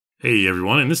Hey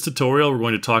everyone, in this tutorial we're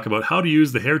going to talk about how to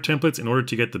use the hair templates in order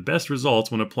to get the best results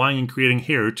when applying and creating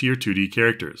hair to your 2D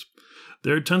characters.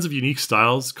 There are tons of unique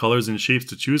styles, colors, and shapes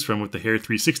to choose from with the Hair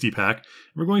 360 pack, and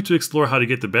we're going to explore how to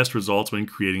get the best results when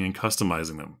creating and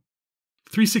customizing them.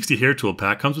 The 360 Hair Tool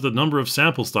pack comes with a number of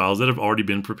sample styles that have already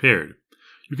been prepared.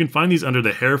 You can find these under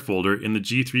the Hair folder in the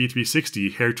G3 360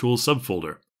 Hair Tools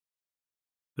subfolder.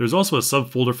 There's also a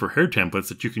subfolder for hair templates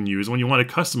that you can use when you want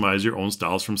to customize your own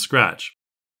styles from scratch.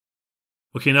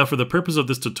 Okay, now for the purpose of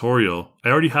this tutorial, I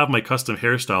already have my custom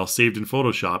hairstyle saved in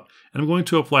Photoshop, and I'm going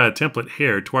to apply a template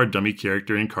hair to our dummy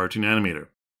character in Cartoon Animator.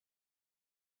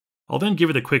 I'll then give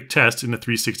it a quick test in the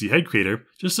 360 Head Creator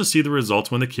just to see the results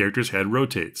when the character's head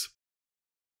rotates.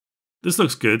 This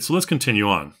looks good, so let's continue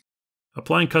on.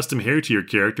 Applying custom hair to your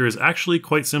character is actually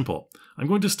quite simple. I'm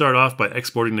going to start off by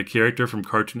exporting the character from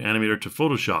Cartoon Animator to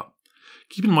Photoshop.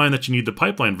 Keep in mind that you need the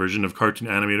pipeline version of Cartoon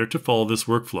Animator to follow this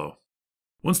workflow.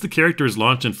 Once the character is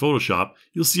launched in Photoshop,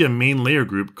 you'll see a main layer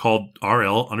group called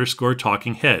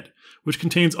RL_talking head, which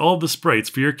contains all of the sprites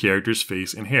for your character's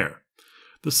face and hair.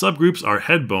 The subgroups are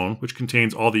head bone, which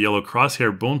contains all the yellow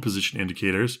crosshair bone position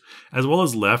indicators, as well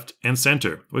as left and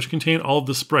center, which contain all of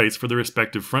the sprites for the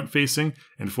respective front-facing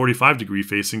and 45-degree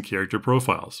facing character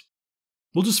profiles.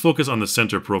 We'll just focus on the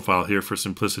center profile here for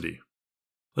simplicity.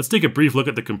 Let's take a brief look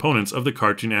at the components of the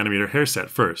Cartoon Animator hair set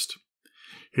first.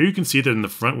 Here you can see that in the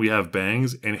front we have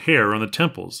bangs and hair on the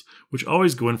temples, which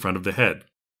always go in front of the head.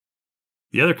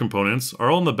 The other components are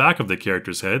all on the back of the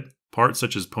character's head, parts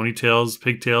such as ponytails,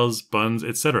 pigtails, buns,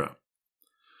 etc.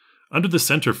 Under the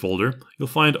center folder, you'll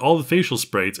find all the facial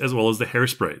sprites as well as the hair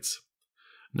sprites.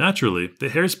 Naturally, the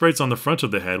hair sprites on the front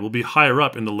of the head will be higher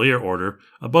up in the layer order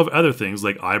above other things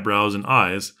like eyebrows and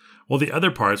eyes, while the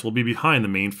other parts will be behind the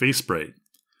main face sprite.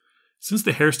 Since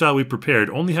the hairstyle we prepared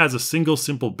only has a single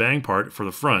simple bang part for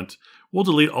the front, we'll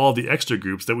delete all the extra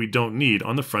groups that we don't need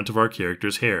on the front of our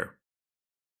character's hair.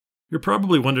 You're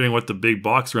probably wondering what the big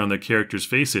box around the character's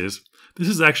face is. This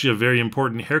is actually a very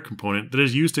important hair component that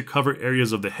is used to cover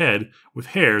areas of the head with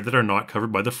hair that are not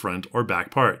covered by the front or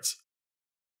back parts.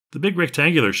 The big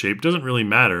rectangular shape doesn't really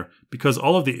matter because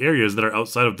all of the areas that are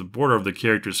outside of the border of the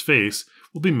character's face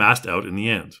will be masked out in the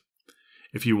end.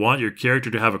 If you want your character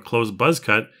to have a close buzz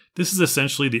cut, this is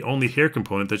essentially the only hair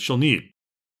component that you'll need.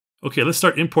 Okay, let's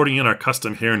start importing in our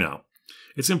custom hair now.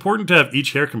 It's important to have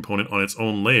each hair component on its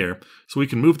own layer so we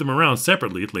can move them around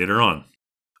separately later on.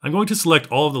 I'm going to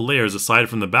select all of the layers aside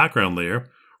from the background layer,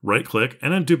 right-click,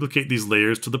 and then duplicate these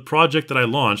layers to the project that I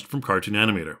launched from Cartoon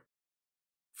Animator.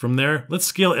 From there, let's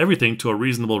scale everything to a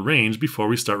reasonable range before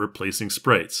we start replacing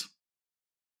sprites.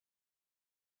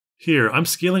 Here, I'm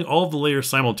scaling all of the layers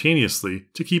simultaneously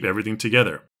to keep everything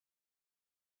together.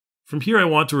 From here, I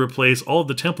want to replace all of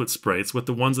the template sprites with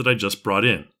the ones that I just brought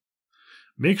in.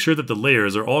 Make sure that the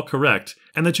layers are all correct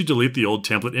and that you delete the old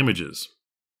template images.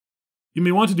 You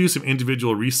may want to do some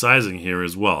individual resizing here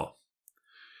as well.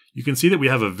 You can see that we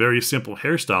have a very simple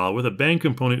hairstyle with a bang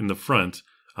component in the front,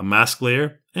 a mask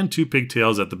layer, and two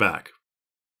pigtails at the back.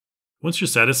 Once you're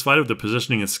satisfied with the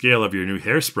positioning and scale of your new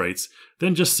hair sprites,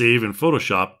 then just save in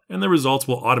Photoshop and the results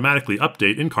will automatically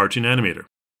update in Cartoon Animator.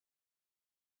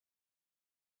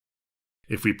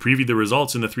 If we preview the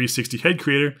results in the 360 Head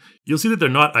Creator, you'll see that they're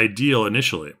not ideal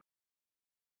initially.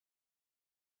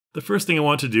 The first thing I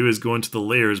want to do is go into the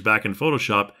layers back in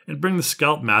Photoshop and bring the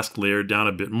scalp mask layer down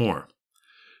a bit more.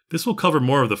 This will cover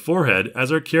more of the forehead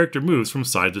as our character moves from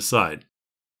side to side.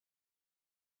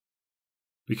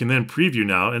 We can then preview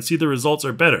now and see the results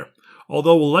are better,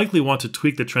 although we'll likely want to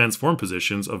tweak the transform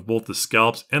positions of both the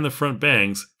scalps and the front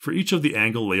bangs for each of the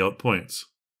angle layout points.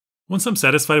 Once I'm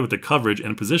satisfied with the coverage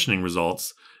and positioning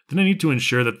results, then I need to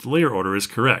ensure that the layer order is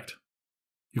correct.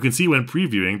 You can see when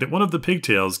previewing that one of the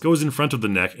pigtails goes in front of the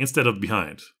neck instead of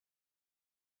behind.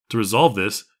 To resolve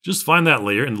this, just find that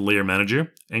layer in the Layer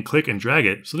Manager and click and drag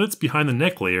it so that it's behind the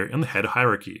neck layer in the head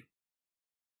hierarchy.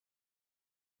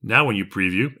 Now when you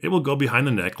preview, it will go behind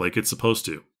the neck like it's supposed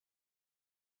to.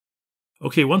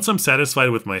 Okay, once I'm satisfied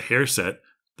with my hair set,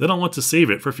 then I'll want to save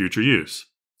it for future use.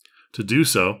 To do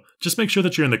so, just make sure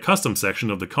that you're in the Custom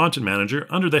section of the Content Manager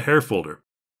under the Hair folder.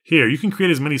 Here, you can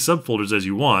create as many subfolders as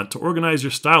you want to organize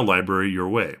your style library your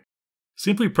way.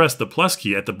 Simply press the plus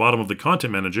key at the bottom of the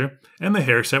Content Manager and the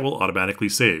hair set will automatically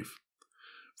save.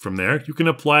 From there, you can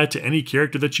apply it to any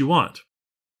character that you want.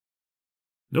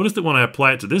 Notice that when I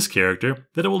apply it to this character,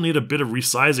 that it will need a bit of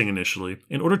resizing initially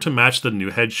in order to match the new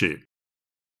head shape.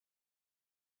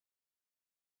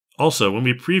 Also, when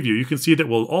we preview, you can see that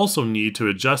we'll also need to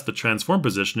adjust the transform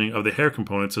positioning of the hair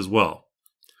components as well.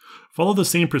 Follow the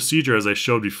same procedure as I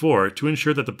showed before to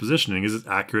ensure that the positioning is as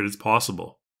accurate as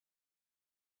possible.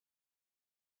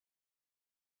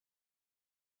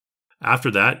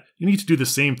 After that, you need to do the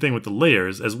same thing with the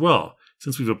layers as well,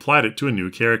 since we've applied it to a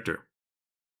new character.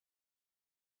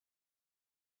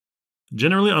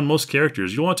 Generally, on most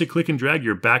characters, you'll want to click and drag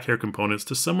your back hair components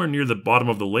to somewhere near the bottom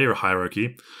of the layer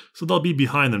hierarchy, so they'll be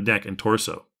behind the neck and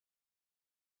torso.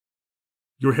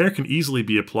 Your hair can easily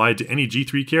be applied to any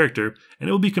G3 character, and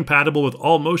it will be compatible with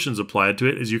all motions applied to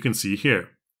it, as you can see here.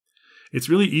 It's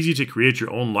really easy to create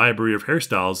your own library of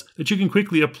hairstyles that you can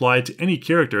quickly apply to any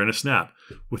character in a snap,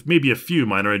 with maybe a few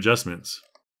minor adjustments.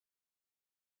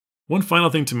 One final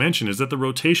thing to mention is that the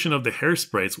rotation of the hair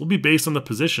sprites will be based on the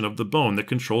position of the bone that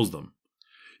controls them.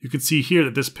 You can see here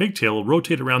that this pigtail will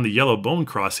rotate around the yellow bone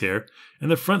crosshair, and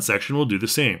the front section will do the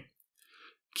same.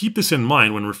 Keep this in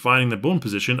mind when refining the bone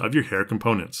position of your hair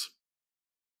components.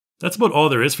 That's about all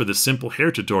there is for this simple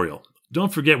hair tutorial.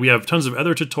 Don't forget we have tons of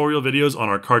other tutorial videos on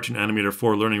our Cartoon Animator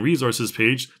 4 Learning Resources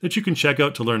page that you can check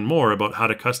out to learn more about how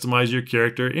to customize your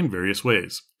character in various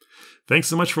ways. Thanks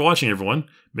so much for watching, everyone.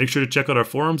 Make sure to check out our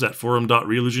forums at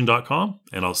forum.reallusion.com,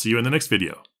 and I'll see you in the next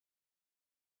video.